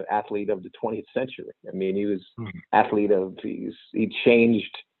was the athlete of the 20th century. I mean, he was athlete of, he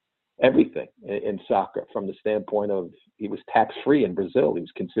changed everything in soccer from the standpoint of, he was tax-free in Brazil. He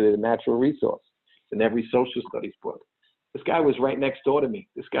was considered a natural resource in every social studies book. This guy was right next door to me.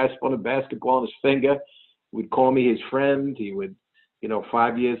 This guy spun a basketball on his finger. He would call me his friend. He would,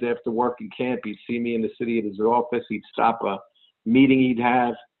 5 years after working camp, he'd see me in the city at his office. He'd stop a meeting he'd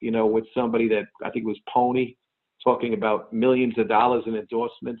have, with somebody that I think was Pony, talking about millions of dollars in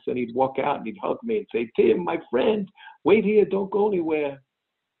endorsements. And he'd walk out and he'd hug me and say, "Tim, my friend, wait here, don't go anywhere."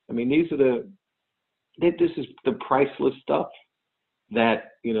 I mean, this is the priceless stuff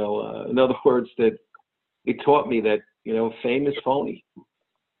that, in other words, that it taught me that, fame is phony.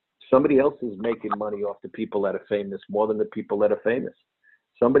 Somebody else is making money off the people that are famous more than the people that are famous.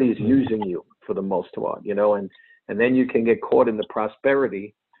 Somebody is using you for the most part, and then you can get caught in the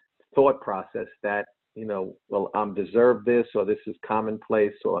prosperity thought process that, well, I'm deserved this, or this is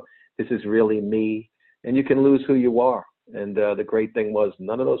commonplace, or this is really me. And you can lose who you are. And the great thing was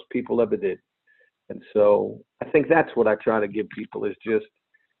none of those people ever did. And so I think that's what I try to give people is just,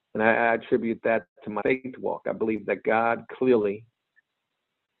 and I attribute that to my faith walk. I believe that God clearly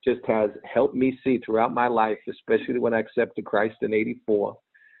just has helped me see throughout my life, especially when I accepted Christ in '84,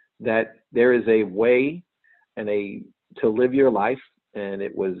 that there is a way and to live your life. And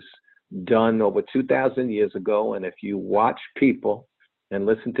it was done over 2,000 years ago. And if you watch people and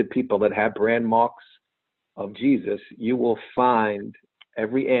listen to people that have brand marks of Jesus, you will find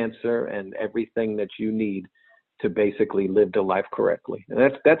every answer and everything that you need to basically live the life correctly.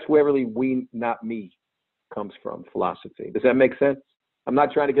 And that's where really we, not me, comes from, philosophy. Does that make sense? I'm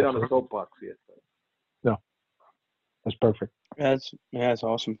not trying to get on a soapbox here. No, that's perfect. That's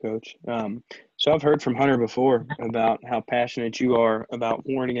awesome, Coach. So I've heard from Hunter before about how passionate you are about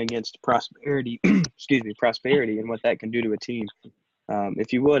warning against prosperity, prosperity and what that can do to a team.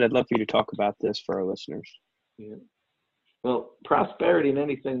 If you would, I'd love for you to talk about this for our listeners. Yeah. Well, prosperity in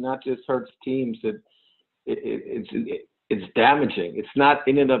anything not just hurts teams. It's damaging. It's not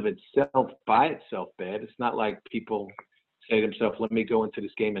in and of itself, by itself, bad. It's not like people say to themselves, "Let me go into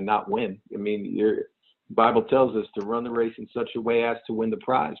this game and not win." I mean, the Bible tells us to run the race in such a way as to win the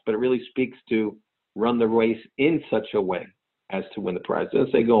prize, but it really speaks to run the race in such a way as to win the prize. It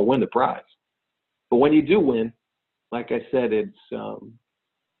doesn't say go and win the prize. But when you do win, like I said, it's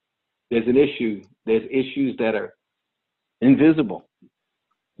there's an issue. There's issues that are invisible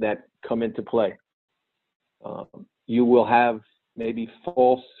that come into play. You will have maybe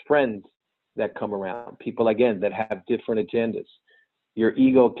false friends that come around, people, again, that have different agendas. Your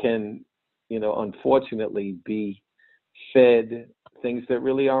ego can, unfortunately be fed things that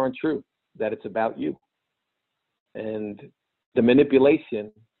really aren't true, that it's about you. And the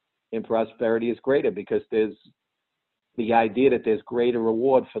manipulation in prosperity is greater because there's the idea that there's greater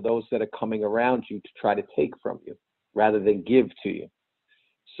reward for those that are coming around you to try to take from you rather than give to you.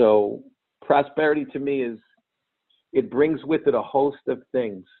 So prosperity to me is it brings with it a host of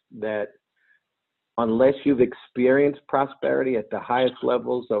things that, unless you've experienced prosperity at the highest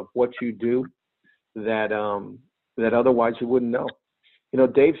levels of what you do, that otherwise you wouldn't know.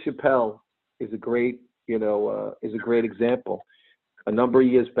 Dave Chappelle is a great example. A number of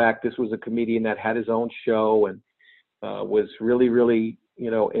years back, this was a comedian that had his own show and was really, really,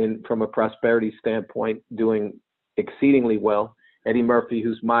 from a prosperity standpoint, doing exceedingly well. Eddie Murphy,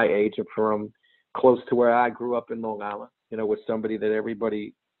 who's my age and from close to where I grew up in Long Island, was somebody that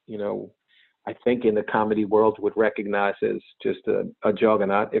everybody, I think in the comedy world would recognize as just a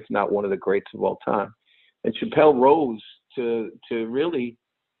juggernaut, if not one of the greats of all time. And Chappelle rose to really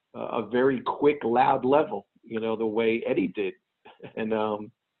a very quick, loud level, the way Eddie did. And all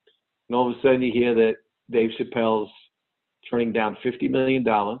of a sudden you hear that Dave Chappelle's turning down $50 million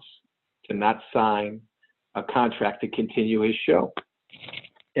to not sign a contract to continue his show.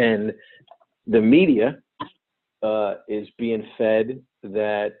 And the media is being fed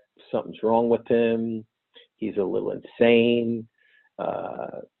that something's wrong with him. He's a little insane.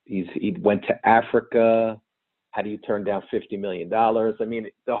 He went to Africa. How do you turn down $50 million? I mean,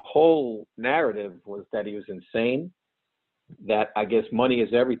 the whole narrative was that he was insane, that I guess money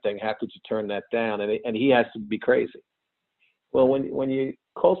is everything. How could you turn that down? And he has to be crazy. Well, when you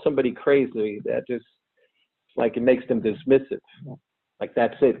call somebody crazy, that just, like, it makes them dismissive. Like,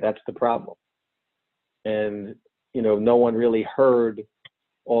 that's it. That's the problem. And, no one really heard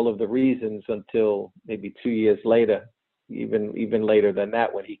all of the reasons until maybe 2 years later, even later than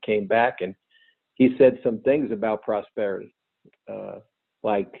that, when he came back and he said some things about prosperity,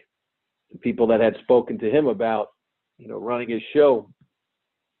 like the people that had spoken to him about, running his show.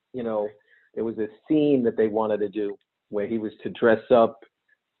 There was a scene that they wanted to do where he was to dress up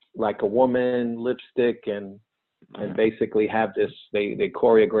like a woman, lipstick, and basically have this. They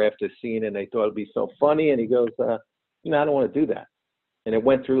choreographed this scene, and they thought it'd be so funny. And he goes, I don't want to do that. And it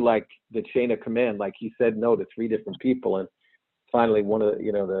went through like the chain of command. Like, he said no to 3 different people, and finally one of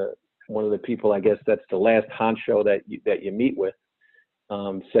the people, I guess that's the last honcho that you meet with,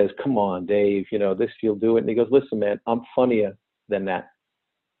 says, "Come on, Dave, this, you'll do it." And he goes, "Listen, man, I'm funnier than that.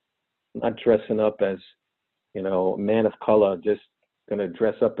 I'm not dressing up as, a man of color, just going to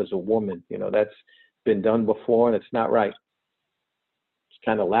dress up as a woman. That's been done before, and it's not right." It's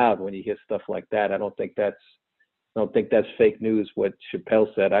kind of loud when you hear stuff like that. I don't think that's fake news, what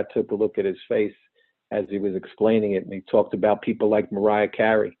Chappelle said. I took a look at his face as he was explaining it, and he talked about people like Mariah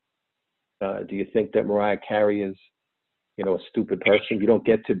Carey. Do you think that Mariah Carey is, a stupid person? You don't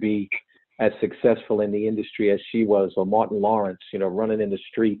get to be as successful in the industry as she was, or Martin Lawrence, running in the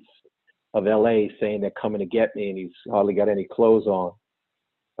streets of LA saying they're coming to get me, and he's hardly got any clothes on.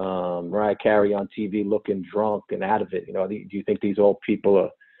 Mariah Carey on TV looking drunk and out of it. Do you think these old people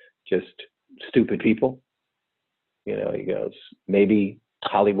are just stupid people? He goes, maybe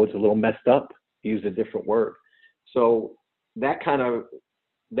Hollywood's a little messed up. He used a different word. So that's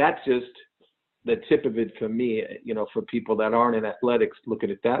just the tip of it for me, for people that aren't in athletics, look at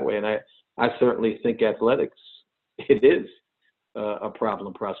it that way. And I certainly think athletics, it is a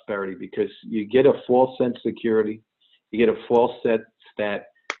problem, prosperity, because you get a false sense of security. You get a false sense that,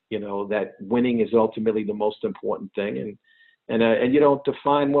 that winning is ultimately the most important thing. And you don't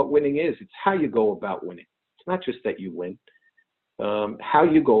define what winning is. It's how you go about winning. It's not just that you win. How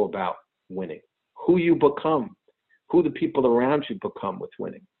you go about winning, who you become, who the people around you become with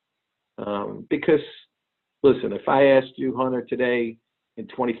winning. Because, listen, if I asked you, Hunter, today in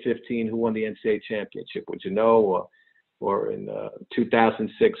 2015, who won the NCAA championship, would you know? Or in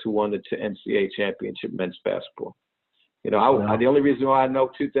 2006, who won the NCAA championship men's basketball? The only reason why I know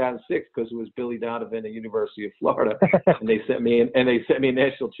 2006 because it was Billy Donovan at the University of Florida, and they sent me a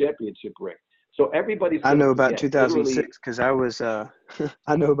national championship ring. So everybody's. I know about 2006 because I was. I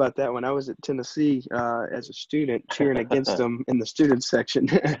know about that when I was at Tennessee as a student, cheering against them in the student section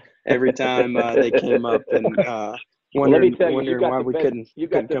every time they came up, and wondering why we couldn't. You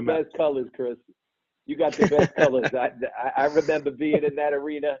got the best colors, Chris. You got the best colors. I remember being in that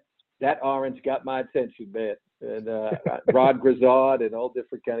arena. That orange got my attention, man. And Rod Grizzard and all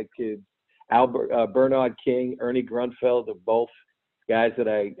different kind of kids. Bernard King, Ernie Grunfeld are both guys that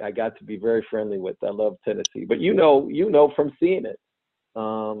I got to be very friendly with. I love Tennessee, but you know from seeing it,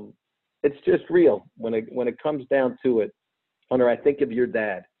 it's just real when it comes down to it. Hunter, I think of your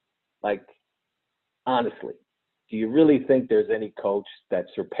dad. Like, honestly, do you really think there's any coach that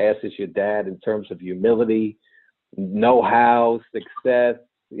surpasses your dad in terms of humility, know-how, success?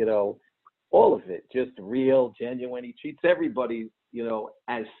 All of it, just real, genuine. He treats everybody,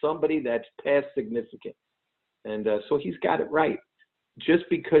 as somebody that's past significant, and so he's got it right. just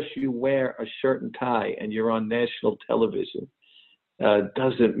because you wear a shirt and tie and you're on national television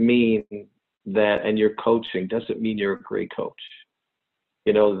doesn't mean that, and you're coaching, doesn't mean you're a great coach.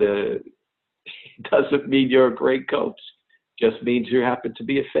 You know, doesn't mean you're a great coach. Just means you happen to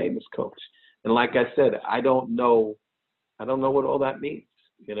be a famous coach. And like I said, I don't know what all that means.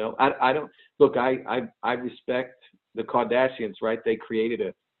 You know, I don't look. I respect the Kardashians, right? They created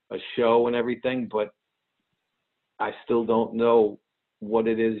a show and everything, but I still don't know what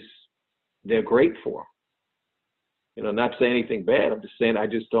it is they're great for. You know, not saying anything bad. I'm just saying I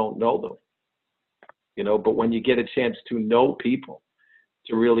just don't know them. You know, but when you get a chance to know people,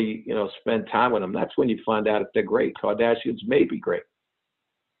 to really, you know, spend time with them, that's when you find out if they're great. Kardashians may be great.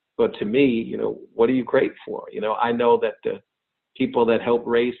 But to me, you know, what are you great for? You know, I know that the people that helped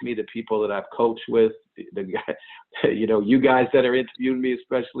raise me, the people that I've coached with, the guy, you know, you guys that are interviewing me,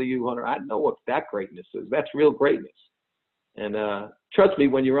 especially you, Hunter, I know what that greatness is. That's real greatness. And trust me,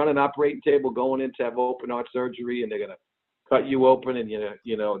 when you're on an operating table going in to have open heart surgery and they're going to cut you open and,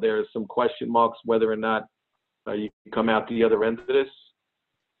 you know, there's some question marks whether or not you come out the other end of this,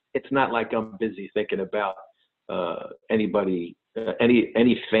 it's not like I'm busy thinking about anybody,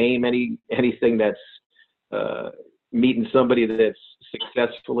 any fame, anything that's meeting somebody that's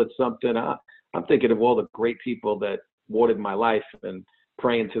successful at something. I'm thinking of all the great people that watered my life and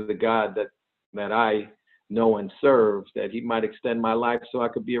praying to the God that I know and serve, that he might extend my life so I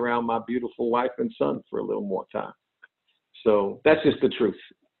could be around my beautiful wife and son for a little more time. So that's just the truth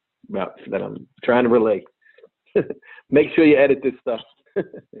about that I'm trying to relate. Make sure you edit this stuff.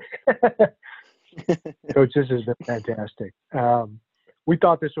 Coach, this has been fantastic. We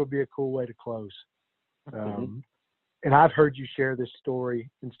thought this would be a cool way to close. And I've heard you share this story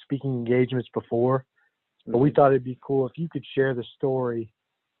in speaking engagements before, but we thought it'd be cool if you could share the story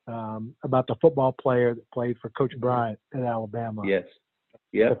about the football player that played for Coach Bryant at Alabama. Yes.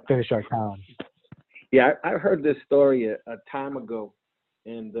 Yeah. To finish our time. Yeah, I heard this story a time ago,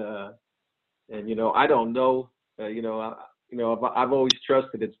 and you know, I don't know, you know, I've always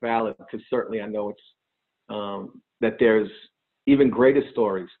trusted it's valid because certainly I know it's that there's even greater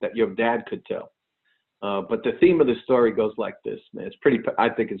stories that your dad could tell. But the theme of the story goes like this, man. I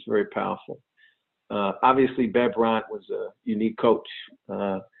think it's very powerful. Obviously, Bear Bryant was a unique coach.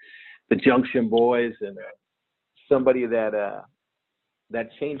 The Junction Boys and somebody that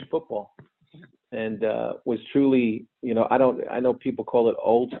changed football and was truly, you know, I know people call it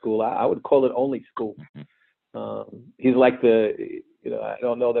old school. I would call it only school. He's like you know, I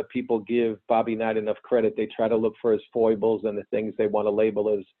don't know that people give Bobby Knight enough credit. They try to look for his foibles and the things they want to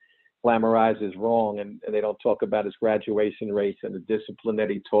label as glamorized as wrong, and they don't talk about his graduation rates and the discipline that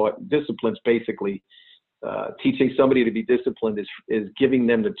he taught. Discipline's basically teaching somebody to be disciplined is giving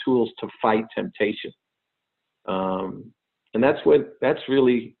them the tools to fight temptation. And that's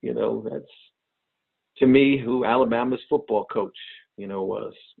really, you know, that's to me who Alabama's football coach, you know,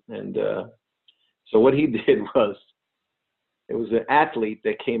 was. And so what he did was, it was an athlete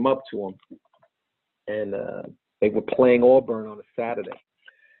that came up to him, and they were playing Auburn on a Saturday.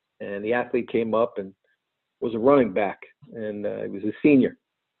 And the athlete came up and was a running back, and he was a senior,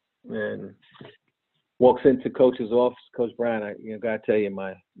 and walks into Coach's office. Coach Bryant, gotta tell you,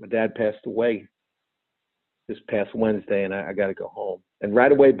 my dad passed away this past Wednesday, and I got to go home. And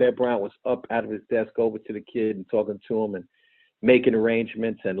right away, Bear Bryant was up out of his desk over to the kid and talking to him and making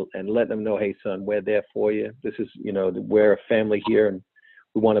arrangements and letting him know, hey, son, we're there for you. This is, you know, we're a family here, and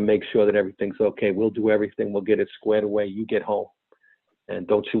we want to make sure that everything's okay. We'll do everything. We'll get it squared away. You get home. And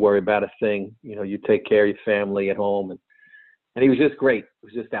don't you worry about a thing. You know, you take care of your family at home. And he was just great. It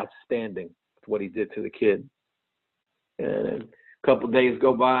was just outstanding with what he did to the kid. And a couple of days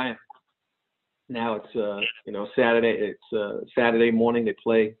go by. Now it's, you know, Saturday. It's Saturday morning. They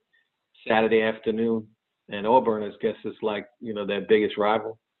play Saturday afternoon. And Auburn, I guess, is like, you know, their biggest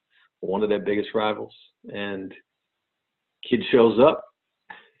rival, one of their biggest rivals. And kid shows up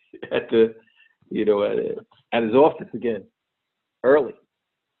at the, you know, at his office again, early.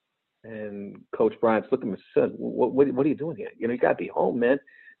 And Coach Bryant's looking at me and said, what are you doing here? You know, you got to be home, man.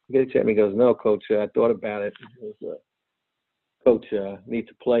 You got to check me. He goes, no, Coach, I thought about it. He goes, Coach, I need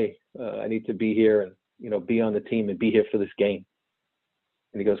to play. I need to be here and, you know, be on the team and be here for this game.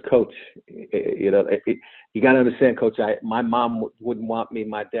 And he goes, Coach, you know, you got to understand, Coach, my mom wouldn't want me.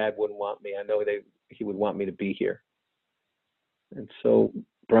 My dad wouldn't want me. I know he would want me to be here. And so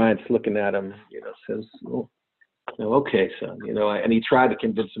Bryant's looking at him, you know, says, oh, okay, son, you know, and he tried to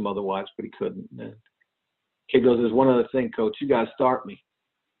convince him otherwise, but he couldn't. And kid goes, there's one other thing, Coach, you got to start me.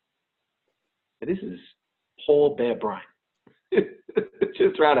 And this is Paul Bear Bryant.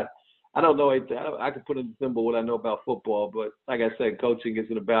 Just try to I don't know anything. I can put in a symbol what I know about football, but like I said, coaching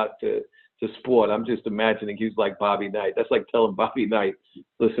isn't about the sport. I'm just imagining he's like Bobby Knight. That's like telling Bobby Knight,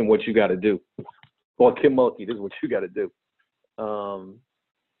 listen, what you got to do. Or Kim Mulkey, this is what you got to do.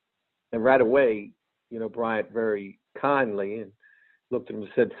 And right away, Bryant very kindly and looked at him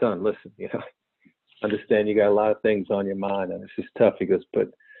and said, son, listen, understand you got a lot of things on your mind and it's just tough. He goes, but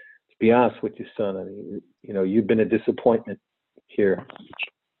to be honest with you, son, I mean, you've been a disappointment here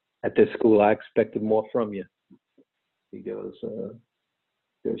at this school. I expected more from you. He goes,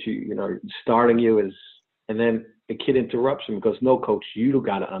 starting you is, and then the kid interrupts him because no, coach, you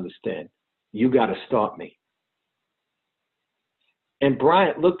got to understand. You got to start me. And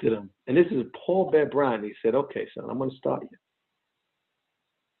Bryant looked at him, and this is Paul Bear Bryant. He said, okay, son, I'm going to start you.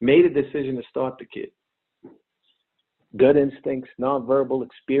 Made a decision to start the kid. Gut instincts, nonverbal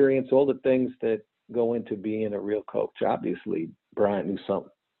experience, all the things that go into being a real coach. Obviously, Bryant knew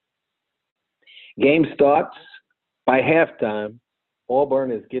something. Game starts. By halftime,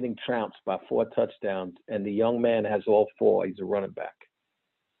 Auburn is getting trounced by 4 touchdowns, and the young man has all 4. He's a running back.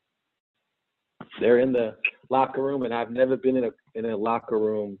 They're in the locker room, and I've never been in a locker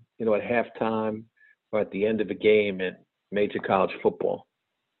room, at halftime or at the end of a game in major college football.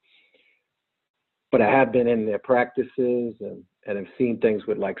 But I have been in their practices and have seen things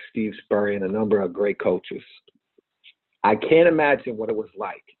with like Steve Spurrier and a number of great coaches. I can't imagine what it was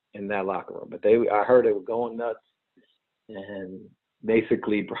like in that locker room, but I heard they were going nuts. And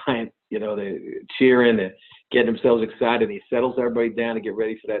basically, Bryant, they're cheering and getting themselves excited. He settles everybody down to get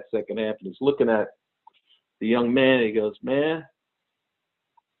ready for that second half. And he's looking at the young man. And he goes, man,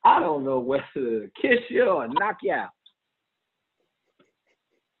 I don't know whether to kiss you or knock you out.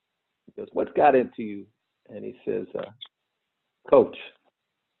 He goes, what's got into you? And he says, coach.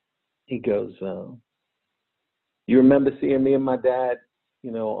 He goes, you remember seeing me and my dad,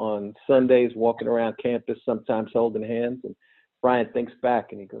 on Sundays walking around campus, sometimes holding hands? And Brian thinks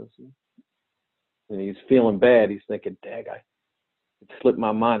back and he goes, and he's feeling bad. He's thinking, dang, it slipped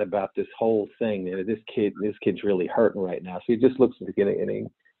my mind about this whole thing. This kid's really hurting right now. So he just looks at the kid and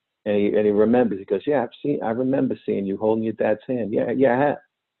he remembers. He goes, yeah, I remember seeing you holding your dad's hand. Yeah, I have.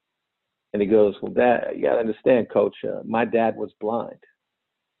 And he goes, well, Dad, you got to understand, Coach, my dad was blind.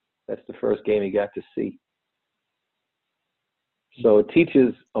 That's the first game he got to see. So it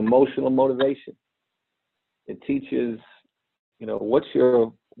teaches emotional motivation. It teaches,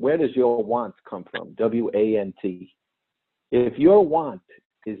 where does your want come from? W-A-N-T. If your want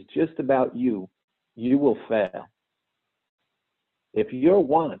is just about you, you will fail. If your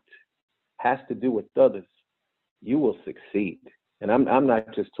want has to do with others, you will succeed. And I'm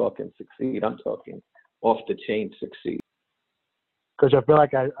not just talking succeed, I'm talking off the chain succeed. Coach, I feel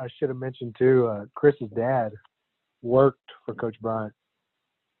like I should have mentioned too, Chris's dad worked for Coach Bryant.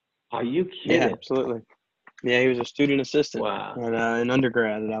 Are you kidding? Yeah, absolutely. Yeah, he was a student assistant in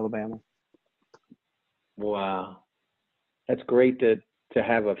undergrad at Alabama. Wow. That's great to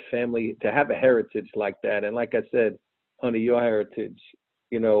have a family, to have a heritage like that. And like I said, under your heritage,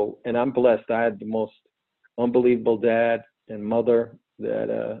 and I'm blessed. I had the most unbelievable dad and mother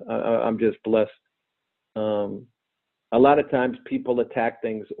that I'm just blessed. A lot of times people attack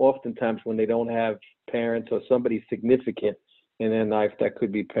things, oftentimes when they don't have parents or somebody significant in their life that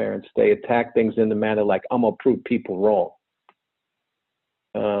could be parents, they attack things in the manner like, I'm going to prove people wrong.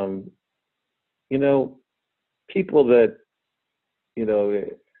 People that,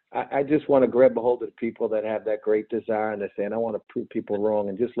 I just want to grab a hold of the people that have that great desire and they're saying, I want to prove people wrong,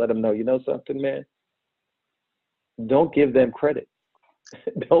 and just let them know, something, man? Don't give them credit.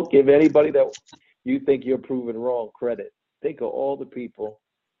 Don't give anybody that you think you're proving wrong credit. Think of all the people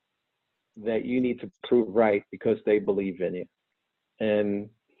that you need to prove right because they believe in you. And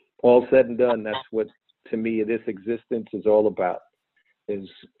all said and done, that's what, to me, this existence is all about, is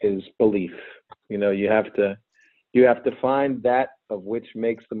belief. You have to find that of which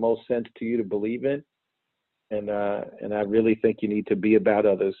makes the most sense to you to believe in. And I really think you need to be about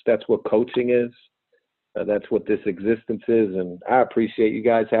others. That's what coaching is. That's what this existence is. And I appreciate you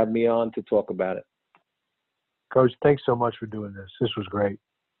guys having me on to talk about it. Coach, thanks so much for doing this. This was great.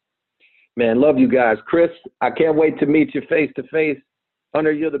 Man, love you guys. Chris, I can't wait to meet you face to face.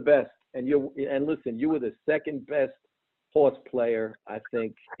 Hunter, you're the best. And listen, you were the second best horse player, I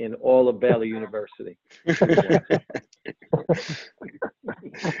think, in all of Baylor University.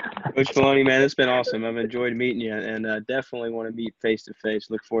 Coach Maloney, man, it's been awesome. I've enjoyed meeting you, and definitely want to meet face to face.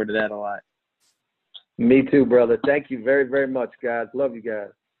 Look forward to that a lot. Me too, brother. Thank you very, very much, guys. Love you guys.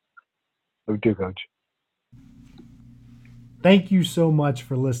 Me too, Coach. Thank you so much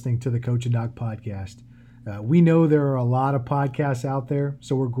for listening to the Coach and Doc podcast. We know there are a lot of podcasts out there,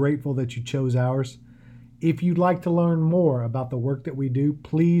 so we're grateful that you chose ours. If you'd like to learn more about the work that we do,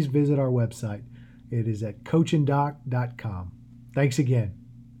 please visit our website. It is at coachanddoc.com. Thanks again.